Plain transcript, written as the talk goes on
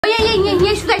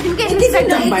ये सुधाइदिनु के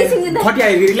खटिया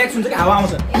रिल्याक्स हुन्छ कि हावा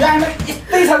आउँछ यो आइमा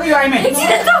यस्तै छ कि यो आइमा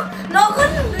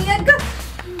नगर्नु यहाँको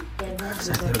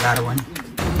साथीहरु गाह्रो भयो नि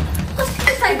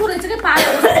कस्तो साइको रहेछ के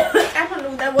पागल आफ्नो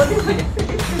लुगा बोल्दै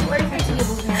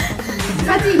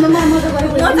साथी म त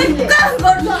गरेको काम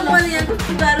गर्नु मैले यहाँको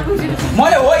गाह्रो बुझिनु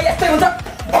मैले हो यस्तै हुन्छ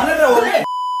भनेर हो के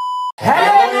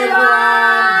hello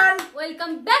everyone welcome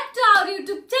back to our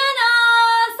YouTube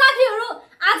channel साथीहरु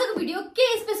आजको भिडियो के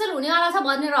स्पेशल हुनेवाला छ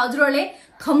भनेर हजुरहरुले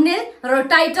थम्बनेल र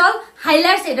टाइटल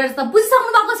हाइलाइट्स हेरेर त बुझिसक्नु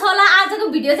भएको छ होला आजको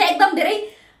भिडियो चाहिँ एकदम धेरै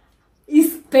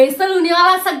स्पेशल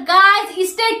हुनेवाला छ गाइस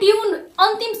स्टे ट्युन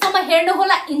अन्तिमसम्म हेर्नु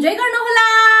होला इन्जोय गर्नु होला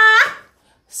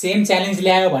सेम च्यालेन्ज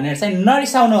ल्यायो भनेर चाहिँ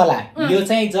नरिसाउनु होला यो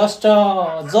चाहिँ जस्ट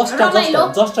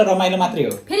रमाइलो मात्रै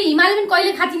हो फेरि हिमालले पनि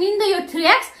कहिले खाथिन नि त यो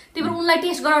 3x त्यही भएर उनलाई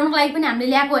टेस्ट गराउनको लागि पनि हामीले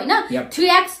ल्याएको हैन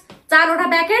 3x 4 वटा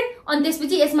प्याकेट अनि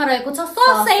त्यसपछि यसमा रहेको छ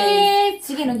ससेज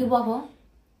चिकन हो कि बफ हो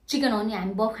चिकन हो नि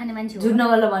हामी बफ खाने मान्छे हो झुट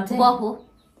नगर्ला भन्छ बफ हो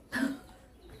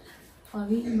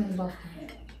अभी मैले बफ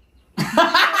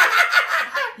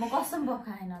म कसम बफ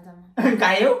खाएन जम्मा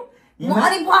खायो म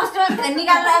अनि फर्स्ट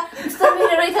निकाल्दा यस्तो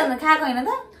मिठो रहेछ भने खाएको हैन त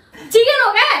चिकन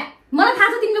हो के मलाई थाहा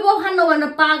छ तिमीले बफ खान्नु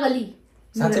भनेर पागली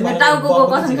साच्चै म टाउको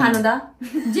कसम खानु त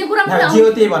जे कुरा पनि जे हो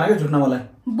त्यही भनेको झुट नबोला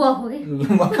बफ हो के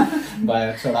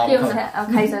भयो छोडा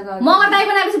खाइसक्यो मगर दाइ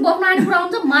बनाएपछि बफ नआउने कुरा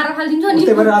हुन्छ मार फाल्दिन्छ नि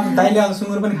त्यही भएर अब दाइले अब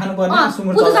सुँगुर पनि खानु पर्ने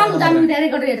सुँगुर कुन जानु जानु धेरै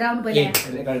गरेर हेरेर आउनु पर्यो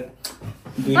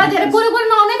आ धेरै बोले बोले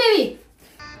नआउने बेबी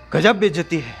गजब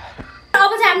बेइज्जती है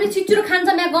अब चाहिँ हामीले छिटछिटो खान्छ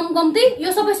म्या गम्ती यो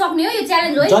सबै सक्ने हो यो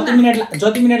च्यालेन्ज हो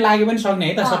जति मिनेट लाग्यो पनि सक्ने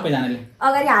है त सबैजनाले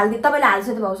अगाडि हाल्दि तपाईले हाल्छ त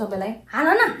भाउ सबैलाई हाल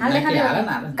न हाल्दै खाने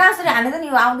कसरी हाल्ने त नि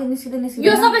आउँदै निस्किदै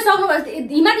यो सबै सक्नु पर्छ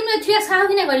हिमा तिमीले 3x खाऊ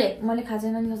किन कहिले मैले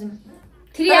खाजेन नि हजुर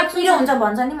 3x पिरो हुन्छ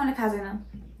भन्छ नि मैले खाजेन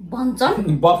भन्छन्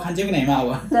बफ खान्छ कि नाइमा अब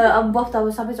तर अब बफ त अब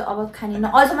सबै अब खाने न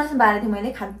अझसम्म चाहिँ बारे थिए मैले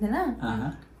खादिन अब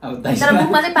तर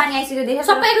मुखमा चाहिँ पानी आइसक्यो देखे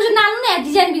सबैको चाहिँ नाल्नु न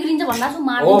डिजाइन बिग्रिन्छ भन्दा छु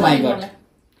मार्नु ओ माय गॉड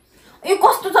यो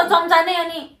कस्तो छ चम्चा नै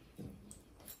अनि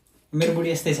मेरो बुढी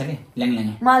यस्तै छ के ल्याङल्याङ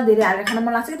मलाई धेरै हालेर खान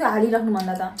मन लाग्छ कि त्यो हालिराख्नु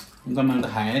भन्दा त गम्मा त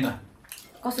खाए है त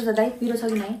कस्तो छ दाइ पिरो छ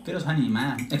कि नै पिरो छ नि मा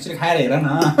एक्चुअली खाएर हेर न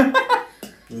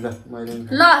ल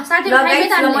साथीहरु खाइमे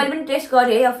त मैले पनि टेस्ट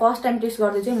गरे है फर्स्ट टाइम टेस्ट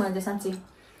गर्दै चाहिँ मैले साच्चै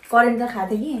करेन्ट त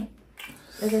खाथे कि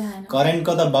त्यसै खाएन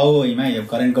करेन्टको त बाउ हो हिमा यो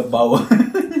करेन्टको बाउ हो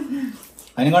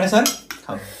हैन गणे सर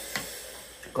खाऊ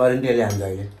करेन्टले हान्छ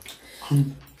अहिले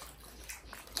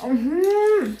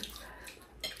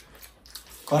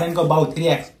करेन्टको बाउ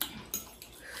 3x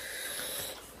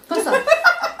कस्तो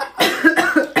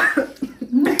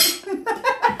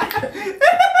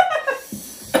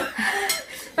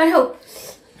पढ्यो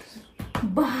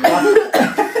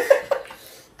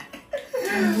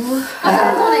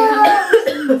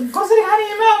कसरी खाने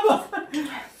हिमा अब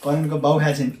करेन्टको बाउ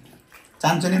खाछिन्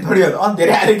चान्चो नि थोडी हो अनि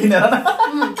धेरै हाले किनेर न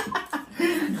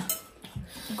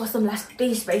कसम लास्टै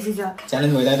स्पाइसी छ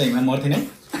च्यालेन्ज भइदा त हिमा मर्थिन है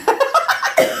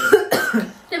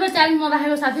त्यही भएर च्यालेन्ज म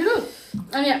राखेको साथीहरु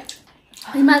अनि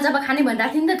हिमाल जब खाने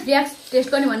भनिरहेको थिएँ नि त 3x टेस्ट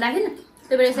गर्ने भनिरहेको थिएँ नि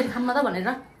त्यही भएर यसरी खाऊँ न त भनेर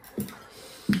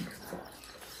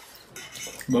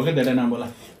भोकै धेरै नबोला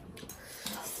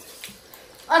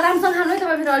राम्रोसँग खानु है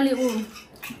तपाईँ फेरि अलि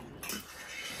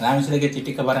राम्रोसित के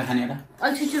टिका बरा खाने एउटा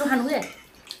अलि छिटो खानु के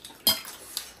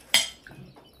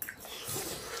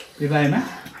विवाहमा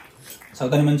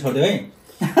सौदानी मन छोड्दियो है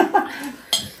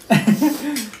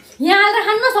यहाँ हालेर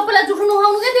खानु न सबैलाई जुठो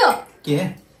नखाउनु के त्यो के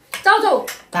चाउ चाउ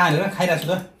कहाँ हालेर खाइरहेको छु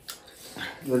त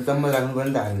यो जम्मा लाग्नु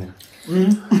पर्ने त हाल्ने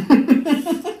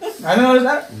होइन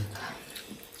सर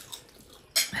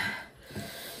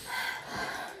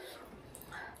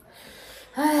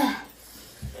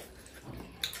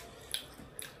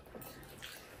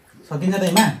सकिन्छ त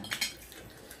हिमा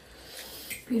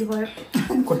पिर भयो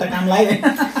खुट्टा काम लाग्यो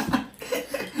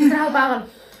पागल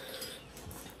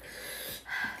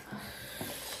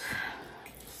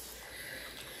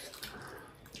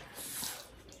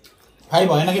फाइ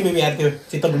भएन कि बेबी यार त्यो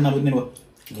चित्त बुझ्न बुझ्ने भयो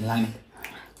घिन लाग्ने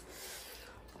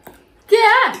के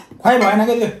खुवाइ भएन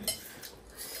क्या त्यो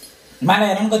हिमालय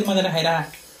हेर न कति मजाले खाइरह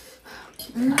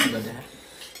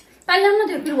पाइलाम न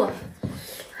त्यो पिर भयो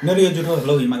मेरो यो जुठो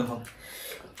लौ हिमाको खाऊ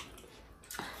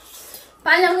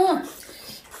पाइलाउनु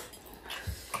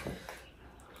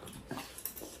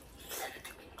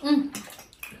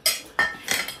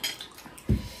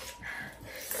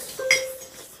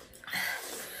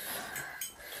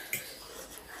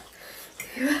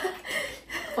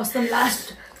कसम लास्ट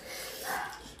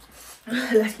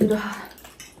पिरो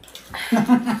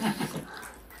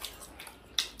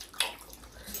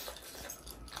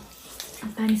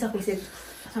पानी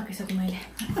सकिसक्यो मैले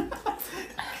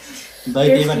दही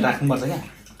त्यही भएर राख्नुपर्छ क्या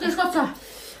टेस्ट कस्तो छ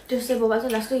टेस्ट चाहिँ बोबा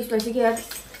चाहिँ लास्टै स्पाइसी के यार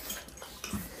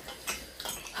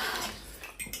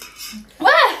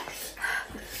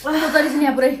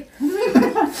यहाँ पुरै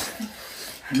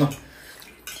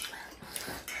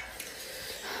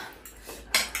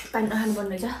पानी नखानु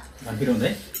पर्ने रहेछ पिरो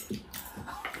हुँदै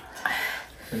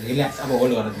रिल्याक्स अब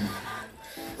होल्ड गर तिमी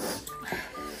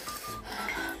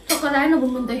चक्कर आएन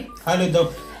बुन्दै अहिले जाऊ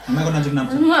हामीको नजिक नाम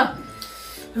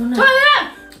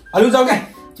अलु जाऊ क्या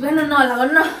बिहान नलागन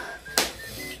न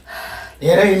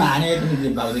हेरैमा हाने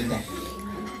तिमी भाउजूले त्यहाँ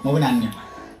म पनि हान्ने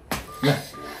ल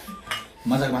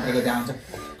मजाक मात्रै त्यहाँ आउँछ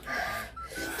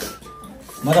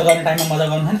मजा गर्ने टाइममा मजा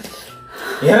गर्नु छैन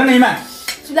हेर न इमा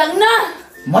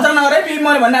मजाक नगर है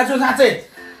मैले भनिरहेको छु साँच्चै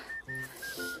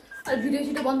भिडियो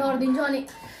सिडियो बन्द गरिदिन्छु अनि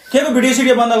के को भिडियो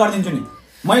सिडियो बन्द गरिदिन्छु नि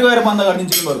मै गएर बन्द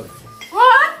गरिदिन्छु नि बरु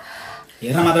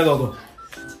हेर्न मात्र गएको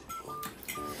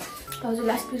हजुर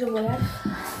लास्ट पिरो भयो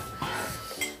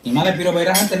हिमालय पिरो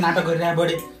भइरहेको त्यो नाटक गरिरहेको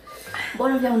बढी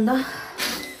बरफ ल्याउनु त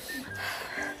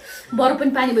बरफ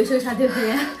पनि पानी भइसक्यो साथीहरू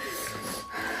यहाँ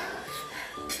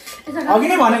अघि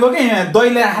नै भनेको कि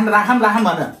दहीले राखम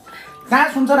भनेर कहाँ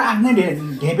सुन्छ र आफ्नै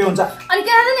ढेपे हुन्छ अनि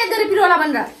के नि एकदरै पिरो होला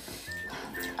भनेर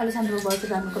अलि शान्त भयो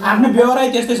जानुको आफ्नो व्यवहारै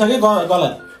त्यस्तै छ कि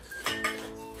गलत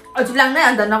अझै लाग्नै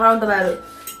अन्त नगराउनु तपाईँहरू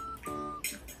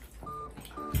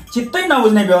चित्तै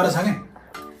नबुझ्ने व्यवहार छ क्या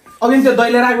अघि त्यो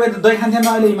दहीले राखेको दही खान्थेन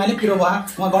अहिले हिमालय पिरो भयो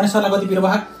उहाँ गणेश सरलाई कति पिरो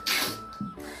भयो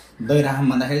दही राखम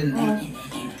भन्दाखेरि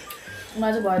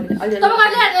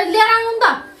लिएर आउनु त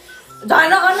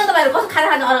झर्न गर्नु तपाईँहरू कस्तो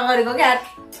खाना खानु गरेको क्या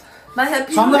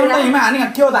सम्झाउनु त हिमा हाने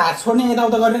के हो त हात छोड्ने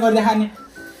यताउता गर्ने गरिदेखा नि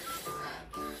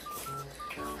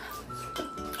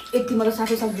यतिमा त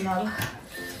सासु सक्दिनँ होला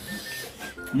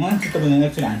म चित्त बुझ्दैन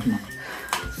एकचोटि हान्छु म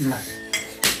ल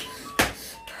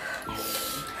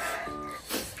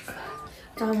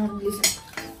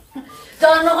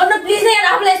नगर्नु प्लिज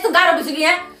यहाँ आफूलाई यस्तो गाह्रो भइसक्यो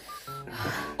यहाँ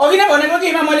अघि नै भनेको कि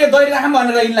हिमा मैले दही राखम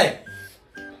भनेर यिनलाई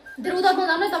त्यो उता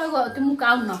जानु तपाईँको त्यो मुख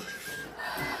आउनु न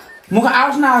मुख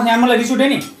आओस् न आओस् यहाँ मलाई रिस उठ्यो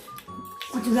नि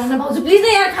भाउजू प्लिज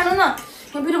यहाँ खानु न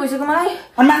पिरो भइसक्यो मलाई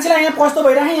अनि मान्छेलाई यहाँ कस्तो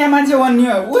भइरहेको यहाँ मान्छे वन्य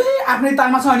आफ्नै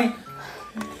तालमा छ अनि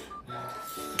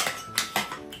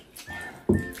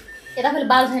यता फेरि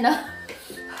बाल छैन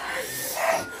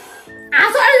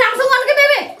हाँसो अलि राम्रो गर्नु के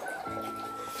बेबे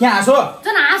के हाँसो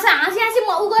झन् हाँसी हाँसी म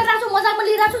उ गरिरहेको छु मजाकमा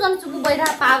लिइरहेको छु झन् चुप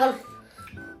भइरहेको पागल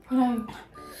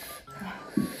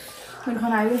मेरो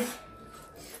खाना आयो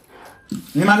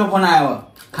हिमाको फोन आयो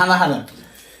खाना खाँदा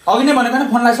अघि नै भनेको नि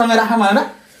फोनलाई सँगै राख भनेर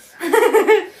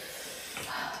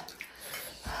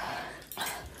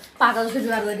पागल जस्तो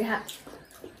जुगार गरिदिए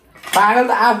पागल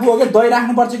त आफू हो कि दही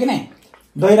राख्नुपर्छ कि नै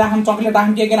दही राखम चक्लेट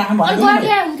राखम के राखम भनेको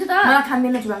हुन्थ्यो त मलाई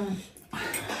खाँदैन चुबाङ्नु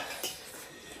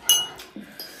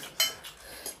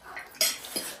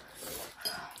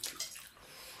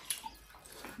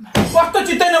कस्तो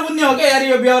चित्तै नबुझ्ने हो क्या यार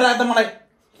यो बेहोरा त मलाई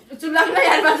चुबाङ्नु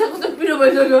यार मान्छे कस्तो पिरो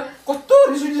भइसक्यो कस्तो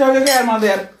रिस उठिसक्यो क्या यार मलाई त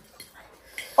यार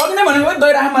अघि नै भनेको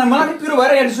दही राखम भने मलाई पिरो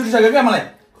भएर यार रिस उठिसक्यो क्या मलाई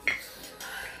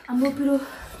हाम्रो पिरो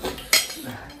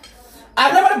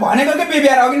आफूलाई मैले भनेको के बेबी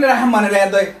यार अघि नै राखम भनेर यार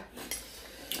दही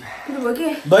पिरो भयो के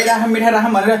दही राखम मिठाई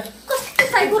राखम भनेर कस्तो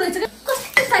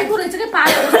टाइपको रहेछ के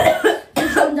पागल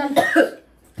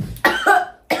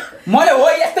मैले हो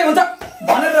यस्तै हुन्छ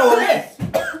भनेर हो के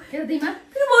हेर दिमा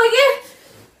पिरो भयो के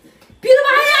पिरो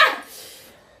भयो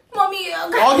मम्मी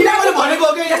अघि नै मैले भनेको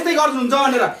हो कि यस्तै गर्नुहुन्छ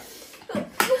भनेर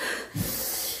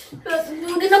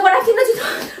उनी नपरा किन छिटो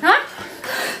ह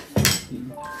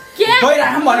के दही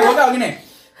राखम भनेको के अघि नै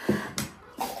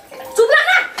चुप लाग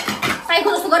न साइको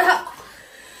जस्तो गर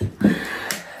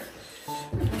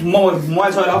म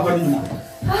मोबाइल सबै अफ गरिदिन्छु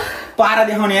म पारा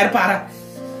देखाउने यार पारा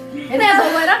हेर यहाँ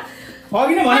भएर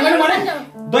अघि नै भनेको भने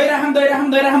दही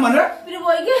राखम भनेर पिरो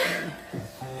भयो के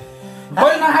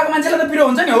दही नखाएको मान्छेलाई त पिरो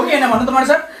हुन्छ नि हो कि होइन भन्नु त मलाई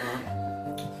सर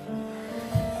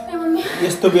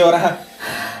यस्तो बेहोरा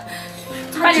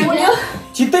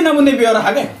चित्तै नबुझ्ने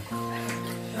बेहोरा के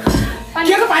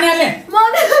के को पानी हाल्ने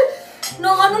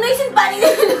नगर्नु नै एकछिन पानी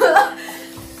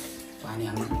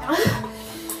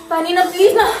पानी न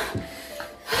प्लिज न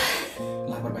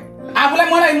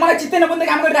आफूलाई मलाई चित्तै नबुझ्ने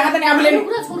काम गरिरहेको त नि आफूले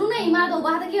कुरा छोड्नु न हिमा त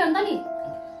उभा त के भन्दा नि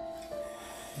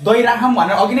दही राखम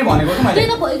भनेर अघि नै भनेको कि मैले त्यही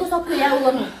त भइको सबै ल्याउ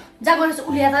गर्नु जा गणेश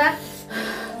उलिया त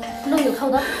ल यो खाउ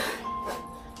त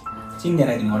चिन्देर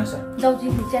आइदिनु गणेश सर जाउ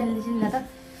च्यानलले चिन्ला त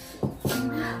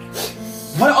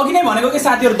मैले अघि नै भनेको कि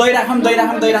साथीहरु दही राखम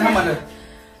भनेर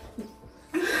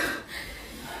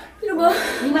पिरो भयो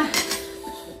हिमा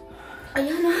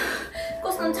आयो न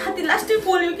कस्तो छाती लास्टै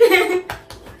पोल्यो के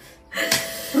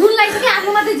रुन लाग्छ कि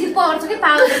आफ्नो मात्रै जिप पर्छ कि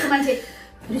पागल जस्तो मान्छे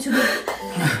रिसुले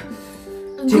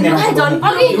चिन्देर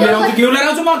अघि घिउ लिएर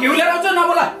आउँछु म घिउ लिएर आउँछु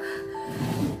नबोला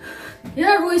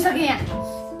हेर रोइसके यहाँ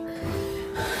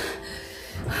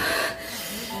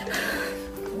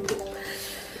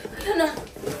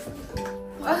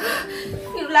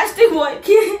भयो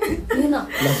के लिन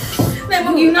मैं म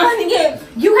घिउ नखाने के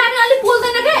घिउ खाने अलि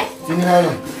पोल्दैन के चिनी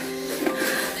खानु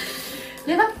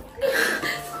ले त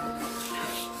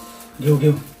घिउ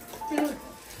घिउ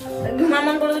घिउमा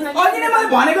मन पर्दैन अघि नै मैले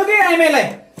भनेको के आइमेलाई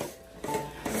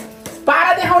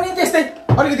पारा देखाउने त्यस्तै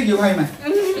अलिकति घिउ खाइमा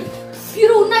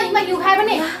पिरो हुन्न हिमा घिउ खायो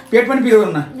भने पेट पनि पिरो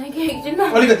हुन्न नै के एकछिन न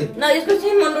अलिकति न यसको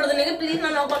चाहिँ मन पर्दैन के प्लिज न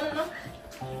नगर्नु न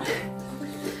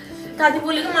दादी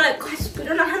बोलेको मलाई खस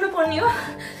पिरो नखानु पर्ने हो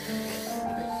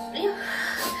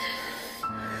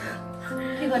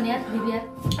के गर्ने यार बिबी यार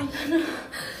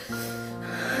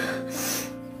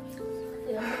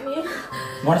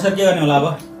गणेश के गर्ने होला अब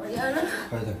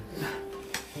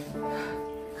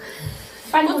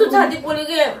पानी कस्तो दादी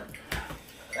बोलेको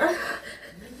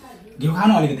घिउ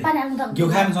खानु अलिकति पानी आउनु त घिउ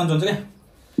खायो भने सन्चो हुन्छ क्या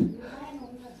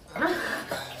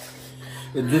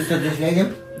जुस त जुस ल्याइदिउँ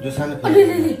जुस खानु ले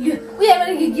ले ले उयो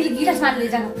भने गिलास मान्ले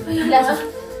जानु गिलास हो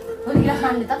गिलास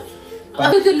मान्ले त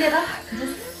त्यो लिएर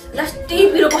लास्टै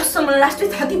पिरो बस्छ मलाई लास्टै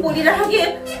छाती पोलिरहेको के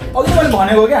अघि मैले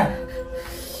भनेको क्या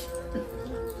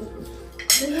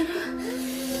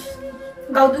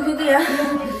गाउँ दुख्यो कि यहाँ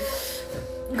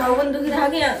गाउँ पनि दुखिरहेको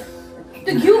कि यहाँ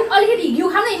त्यो घिउ अलिकति घिउ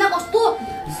खानु हिमा कस्तो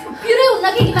पिरै हुन्न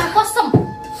कि हिमा कसम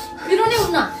पिरो नै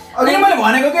हुन्न अघि मैले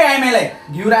भनेको के आइमेलाई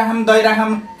घिउ राखम दही राखम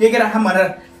के राखम भनेर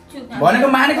भनेको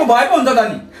मानेको भए पो हुन्छ त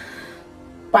नि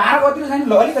पारा कति छैन ल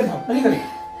अलिकति अलिकति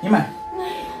हिमा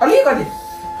अलिकति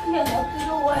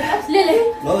ले ले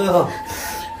ल ल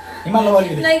हिमा ल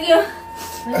अलिकति नै के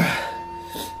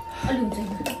अलि हुन्छ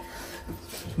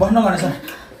बस्नु गणेश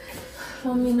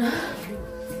मम्मी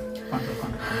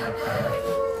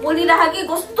बोलिरहेको कि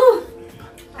कस्तो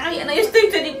आएन यस्तै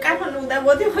चोटि काठमाडौँ हुँदा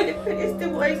बोथ्यो मैले फेरि यस्तै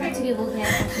भयो साँच्चीकै बोक्ने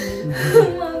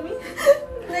मम्मी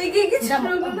नै के छ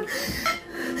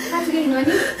साँच्चीकै हिँड्नु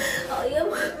नि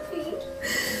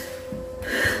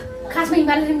खासमा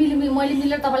हिमालले मैले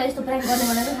मिलेर तपाईँलाई यस्तो प्राङ्क गर्ने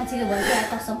भनेर साँच्चीकै भयो क्या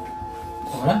कसम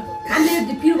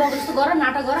हामीले पिरो भएको जस्तो गर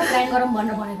नाटक गर प्राङ्क गरौँ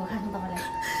भनेर भनेको खासमा तपाईँलाई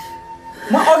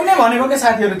म अघि नै भनेको के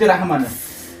साथीहरू त्यो राखम भनेर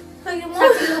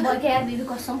साँच्चीकै भयो क्या यार दिदी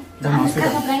कसम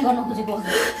खासमा प्राङ्क गर्न खोजेको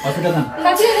हस्पिटल जानु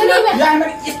साँच्चीकै यो आइमा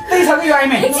यस्तै छ कि यो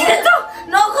आइमा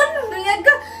नगर्नु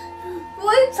यहाँका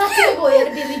साँच्चीकै गयो यार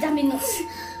बेबी जामिन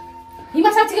हिमा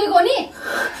साँच्चीकै गयो नि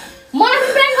मलाई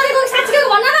पनि प्राङ्क गरेको साँच्चीकै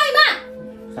भन्न न हिमा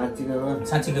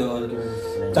साँच्चीको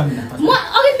जमिन म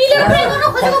अघि मिलेर प्राङ्क गर्न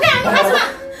खोजेको क्या हामी खासमा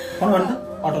फोन गर्नु त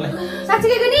अटोलाई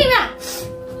साँच्चीकै गयो नि हिमा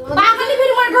बाबाले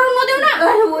फेरि मलाई डराउनु नदेऊ न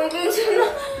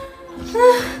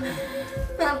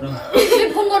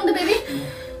फोन गर्नु त बेबी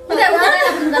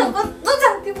कस्तो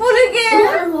छाती पोल्यो के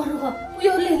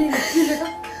उयो ले ले त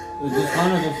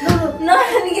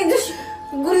नखाने के जुस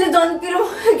गुल्ले झन् पिरो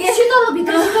के शीतल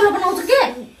भित्र शीतल बनाउँछ के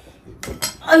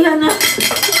यहाँ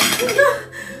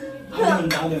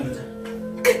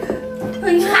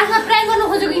खासमा प्राङ्क गर्न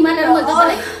खोजेको हिमालय मैले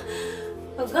तपाईँलाई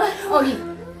अघि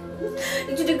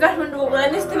एकचोटि काठमाडौँ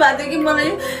गएर यस्तै भएको थियो कि मलाई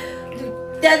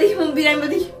त्यहाँदेखि म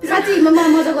बिरामीदेखि साँच्ची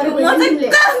मजा गरेको गर्नु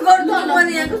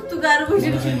मैले यहाँ कस्तो गाह्रो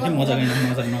भइसक्यो मजा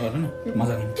नगर्नु न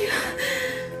मजा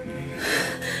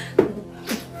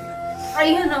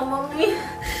आइएन मम्मी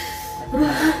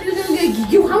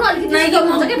घिउ खानु अलिकति नाइ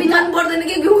हुन्छ क्या भित्र पर्दैन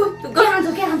के घिउ के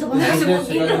खान्छ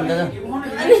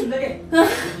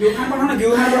भन्नु घिउ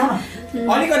खानु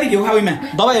अलिकति घिउ खाऊ इमा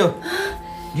दबाई हो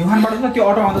घिउ खानु पर्छ त्यो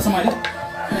अटो आउँदैछ मैले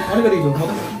अलिकति घिउ खाऊ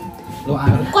ल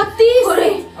आगर कति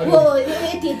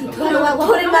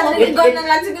गर्न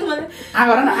लाग्छ कि मलाई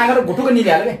आगर घुटुको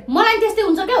निकाल्यो के मलाई त्यस्तै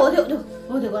हुन्छ क्या हो त्यो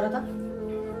गर त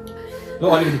ल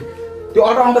अलिकति त्यो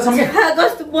अटो आउँदैछ के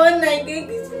कस्तो बन नाइ के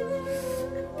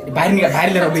बाहिर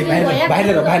लिएर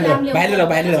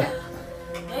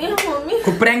मम्मी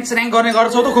खुब प्र्याङ्क स्र्याङ्क गर्ने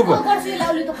गर्छौ त खुब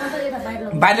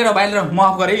बाहिर म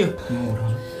अफ गरेँ यो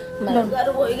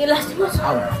गाह्रो भयो कि लास्टमा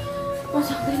म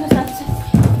सक्दैन साँच्चै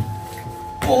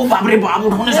ओ बाबरे बाबु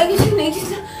उठाउनु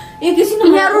एकैछिन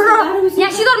यहाँ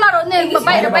शीतलमा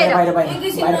बाहिर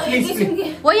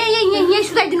हो यहाँ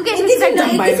सुताइदिनु के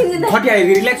खटिया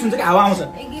रिल्याक्स हुन्छ कि हावा आउँछ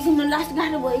एकैछिन लास्ट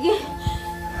गाह्रो भयो कि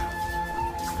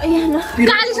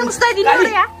कालीसँग सुताइदिनु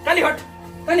काली हट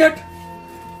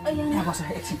यहाँ बस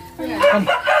एकछिन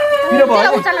पिरो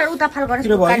भयो उचालेर उता फाल गरेँ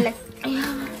पिरो भयो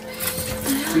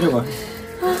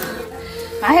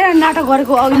हेर नाटक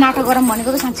गरेको अघि नाटक गरौँ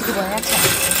भनेको त साँच्चीकै भयो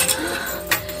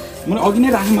मैले अघि नै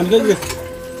राख्नु भनेको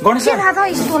गणेश के थाहा त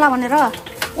यस्तो होला भनेर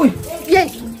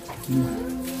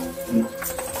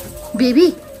बेबी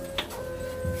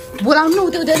बोलाउनु न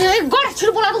उता गणेश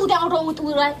छिटो बोलाउँदा उता आउट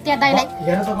त्यहाँ दाइलाई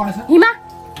हेर त गणेश हिमा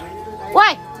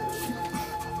ओइ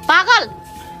पागल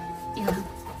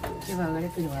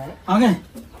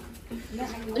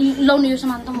लाउनु यो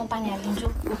सामान त म पानी हालिदिन्छु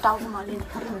उताउनु मैले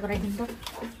खतम गराइदिन्छु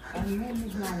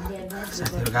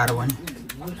गाह्रो भयो नि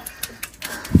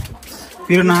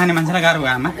पिरो नखाने मान्छेलाई गाह्रो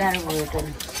भयो आमा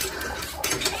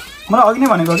मलाई अघि नै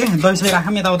भनेको कि दही सही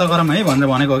राखौँ यताउता गरौँ है भनेर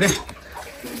भनेको के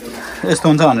यस्तो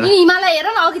हुन्छ भनेर हिमालय हेर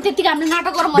न अघि त्यतिकै हामीले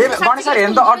नाटक गरौँ गणेश सर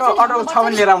हेर्नु त अटो छ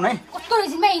भने लिएर आउनु है कस्तो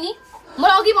रहेछ नि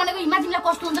मलाई अघि भनेको हिमा तिमीलाई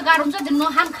कस्तो हुन्छ गाह्रो हुन्छ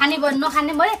खाने भयो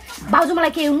नखाने भयो भाउजू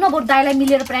मलाई केही हुन्न बरु दाइलाई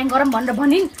मिलेर प्र्याङ्क गरौँ भनेर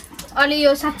भनिन् अहिले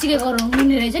यो साँच्चीकै गरौँ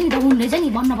हुने रहेछ नि त हुने रहेछ नि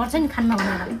भन्नुपर्छ नि खान्न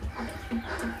भनेर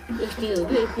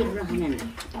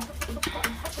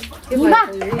हिमा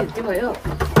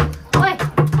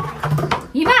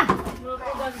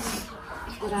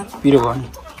पिरो भयो नि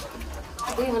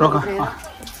रोक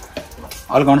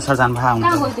अलिक गणेश सर जानु भयो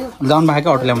जानु भयो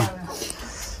क्या अटो ल्याउनु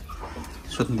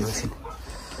सोध्नु दिएको एकछिन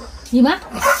हिमा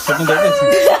सोध्नु दिएको एकछिन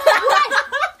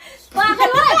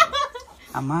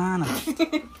आमा न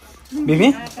बेबी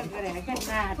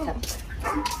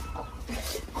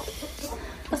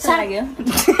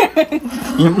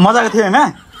मजाको थियो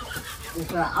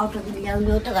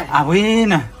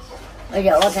होइन होइन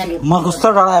म कस्तो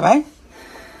डराएँ भाइ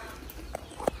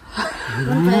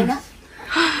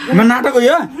म नाटक हो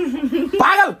यो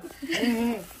पागल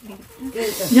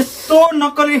यस्तो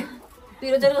नक्कली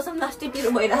पिरो चाहिँ कसम लास्टै पिरो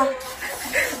भइरह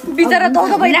बिचरा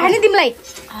धोका भइरह नि तिमीलाई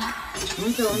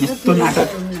यस्तो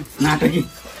नाटकी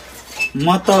म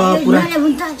त पुरा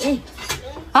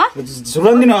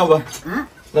रन्दिनु अब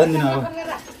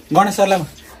गणेश सरलाई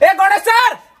ए गणेश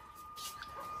सर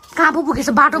कहाँ पो पुगेछ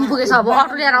बाटोमा पुगेछ अब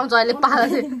अटो लिएर आउँछ अहिले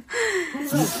पागल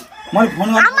मैले फोन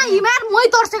आमा हिमार मै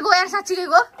तर्सेको यार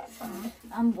साँच्चीको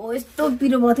आम्बो यस्तो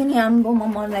पिरो भएको थियो नि आम्बो म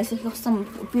मर्लाई कसम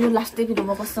पिरो लास्टै पिरो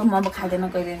भयो कसम म अब खाँदैन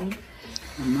कहिले नि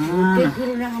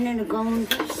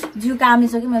जिउ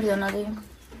कामिसक्यो मेरो नदै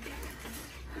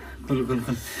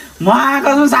म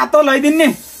कसम सातो लैदिन् नि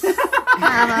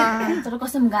तर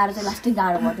कसम गाह्रो चाहिँ लास्टै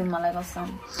गाह्रो भयो थियो मलाई कसम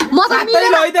म त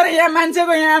लैदिएर यहाँ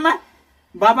मान्छेको यहाँ आमा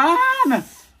बाबा न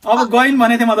अब गइन्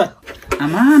भने थिएँ म त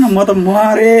आमा न म त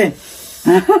मरे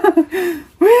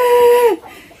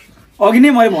अघि नै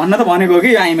मैले भन्न त भनेको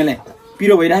कि आइमालाई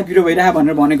पिरो भइरह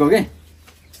भनेर भनेको के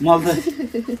मैले त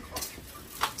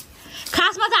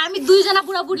खासमा त हामी दुईजना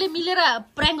बुढाबुढीले मिलेर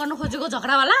प्र्याङ्क गर्न खोजेको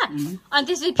झगडावाला अनि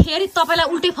त्यसले फेरि तपाईँलाई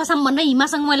उल्टे फसाम भनेर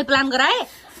हिमासँग मैले प्लान गराएँ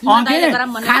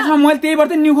खासमा मैले त्यही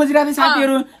भएर न्यू खोजिरहेको थिएँ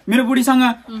साथीहरू मेरो बुढीसँग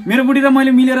मेरो बुढी र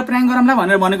मैले मिलेर प्र्याङ्क गरौँला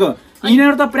भनेर भनेको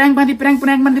यिनीहरू त प्र्याङ्कमाथि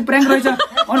प्र्याङ्क रहेछ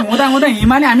अनि हुँदा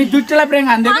हिमाले हामी दुईटैलाई प्र्याङ्क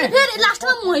हान्दियो फेरि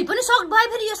लास्टमा मै पनि सक भयो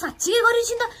फेरि यो साँच्चीकै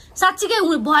गरेपछि त साँच्चीकै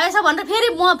भएछ भनेर फेरि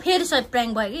म फेरि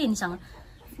प्र्याङ्क भयो कि यिनीसँग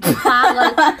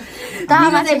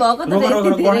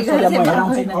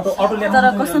तर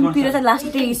कसम पिरो चाहिँ लास्ट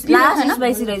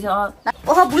स्पाइसी रहेछ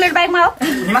ओहो बुलेट बाइकमा हो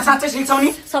हिमा साँच्चै ठिक छौ नि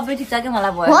सबै ठिक छ क्या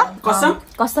मलाई भयो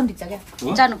कसम ठिक छ क्या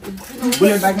जानु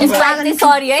बुलेट बाइक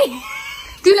सरी है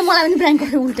तिमीले मलाई पनि प्र्याङ्क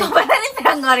गरेको उल्टे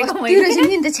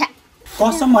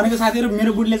कसम भनेको साथीहरू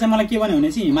मेरो बुढीले चाहिँ मलाई के भन्यो भने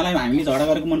चाहिँ हिमालाई हामीले झगडा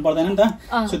गरेको मन पर्दैन नि त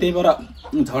सो त्यही भएर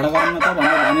झगडा गरौँ न त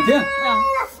भनेर भनेको थियो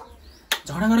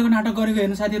झगडा गरेको नाटक गरेको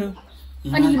हेर्नु साथीहरू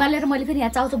अनि हिमालय र मैले फेरि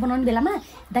यहाँ चाउचाउ बनाउने बेलामा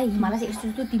दाइ हिमालय चाहिँ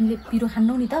यस्तो तिमीले पिरो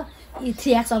खान्नौ नि त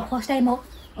 3x फर्स्ट टाइम हो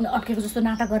अनि अड्केको जस्तो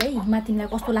नाटक गरे हिमा तिमीलाई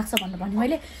कस्तो लाग्छ भनेर भने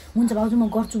मैले हुन्छ भाउजू म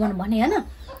गर्छु भनेर भने होइन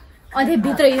अनि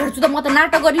भित्र हेर्छु त म त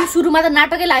नाटक गरेँ सुरुमा त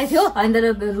नाटकै लागेको थियो अनि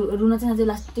रुन चाहिँ अझै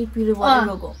लास्टै पिरो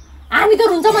भएको हामी त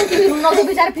रुन्छ भने तिमी रुन्नौ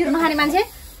बिचारा पिरो नखाने मान्छे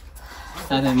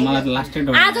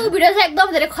आजको भिडियो चाहिँ एकदम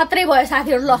धेरै खत्रै भयो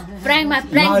साथीहरू ल प्र्याङ्क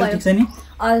भयो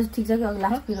ठिक छ कि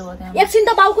लास्ट पिरो भयो एकछिन त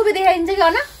बाउको भी देखाइदिन्छ कि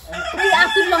होइन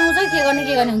आफू लगाउँछ के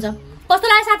गर्ने हुन्छ कस्तो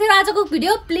लाग्यो साथीहरू आजको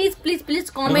भिडियो प्लिज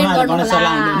कमेन्ट गर्नु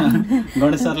होला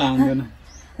गणेश सरलाई आउँदैन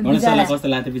गणेश सरलाई कस्तो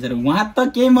लाग्थ्यो बिचारा उहाँ त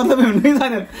केही मतलबै हुँदैन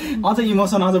साथीहरू अझ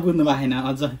इमोसन अझ बुझ्नु भएन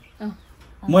अझ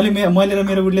मैले र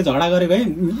मेरो बुढीले झगडा गरेको है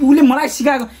उसले मलाई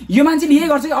सिकाएको यो मान्छेले यही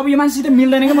गर्छ कि अब यो मान्छेसित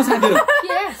मिल्दैन कि म साथीहरू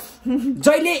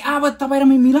जहिले अब तपाईँ र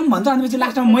म मिलौँ भन्छ अनि पछि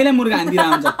लास्टमा मैले मुर्गा हान्दिएर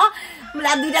हुन्छ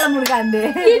दुईटालाई मुर्गा हान्दे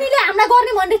तिमीले हामीलाई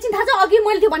गर्ने भन्ने चिन्ता थाहा छ अघि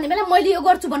मैले त्यो भन्ने बेला मैले यो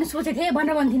गर्छु भन्ने सोचेको थिएँ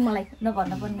भनेर भन्थिन् मलाई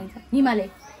नभन्न पर्ने छ हिमाले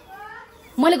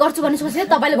मैले गर्छु भन्ने सोचेँ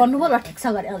तपाईँले भन्नुभयो ल ठिक छ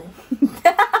गरे अघि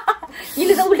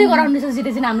यिनले त उल्टै गराउने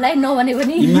सोचिरहेछ हामीलाई नभने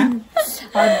पनि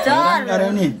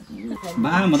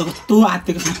म त कस्तो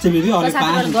आत्तिको साँच्चै बेबी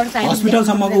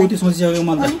हस्पिटलसम्मको उति सोचिसकेको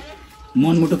मैले त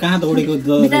मनमुटु कहाँ दौडेको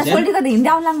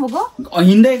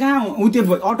हिँड्दै कहाँ उ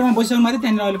त्यो अटोमा बसिसक्नु भएको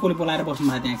थियो त्यहाँनिर अहिले कसले बोलाएर बस्नु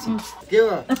भएको थियो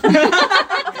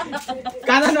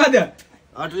कहाँ जानु भएको थियो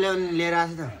अटो लिएर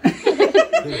आएको त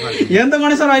हेर्नु त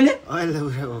गणेश सर अहिले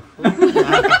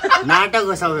नाटक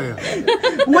हो सबै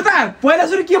उता पहिला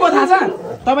सुरु के भयो थाहा छ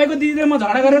तपाईँको दिदी र म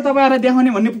झगडा गरेर तपाईँहरूलाई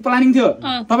देखाउने भन्ने प्लानिङ थियो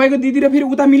तपाईँको दिदी र फेरि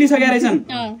उता मिलिसकेका रहेछन्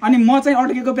अनि म चाहिँ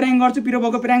अड्केको प्र्याङ्क गर्छु पिरो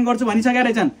भएको प्र्याङ्क गर्छु भनिसकेका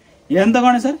रहेछन् हेर्नु त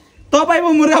गणेश सर तपाईँ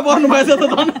पो मुर्गा पर्नु भएछ त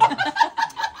धन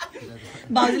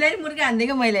भाउजूलाई नि मुर्गा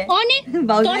हान्दिएको मैले अनि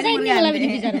भाउजूलाई मुर्गा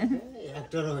हान्दिएको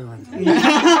एक्टर हो भन्छ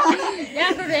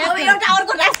अब एउटा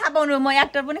अर्को रास थाहा पाउनु म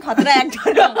एक्टर पनि खतरा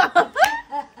एक्टर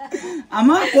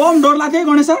आमा कम डर लाग्थ्यो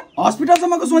गणेश सर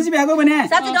हस्पिटलसम्मको सोची भ्याएको भने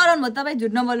साँच्चै डराउनु भयो तपाईँ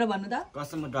झुट नबोलेर भन्नु त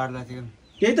कस्तो डर लाग्थ्यो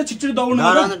त्यही त छिटो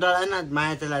दौड्नु डराएन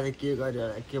माया त लाग्यो के गर्यो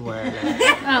के भयो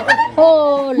ओ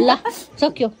ल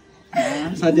सक्यो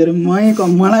साथीहरु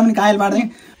मलाई पनि कायल पार्दै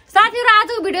साथीहरु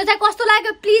आजको भिडियो चाहिँ कस्तो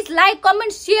लाग्यो प्लिज लाइक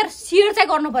कमेन्ट शेयर चाहिँ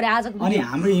गर्नु पर्यो आजको अनि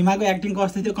हाम्रो हिमाको एक्टिङ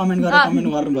कस्तो थियो कमेन्ट गरेर कमेन्ट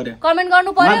गर्नु पर्यो कमेन्ट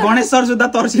गर्नु पर्यो गणेश सर जुत्ता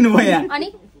तर्सिनु भयो यहाँ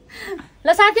अनि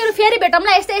ल साथीहरु फेरि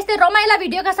भेटौँला यस्तै यस्तै रमाइला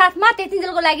भिडियोका साथमा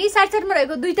त्यतिन्जेलको लागि साइडमा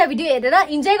रहेको दुईटा भिडियो हेरेर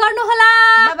इन्जोय गर्नु होला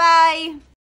बाइ बाइ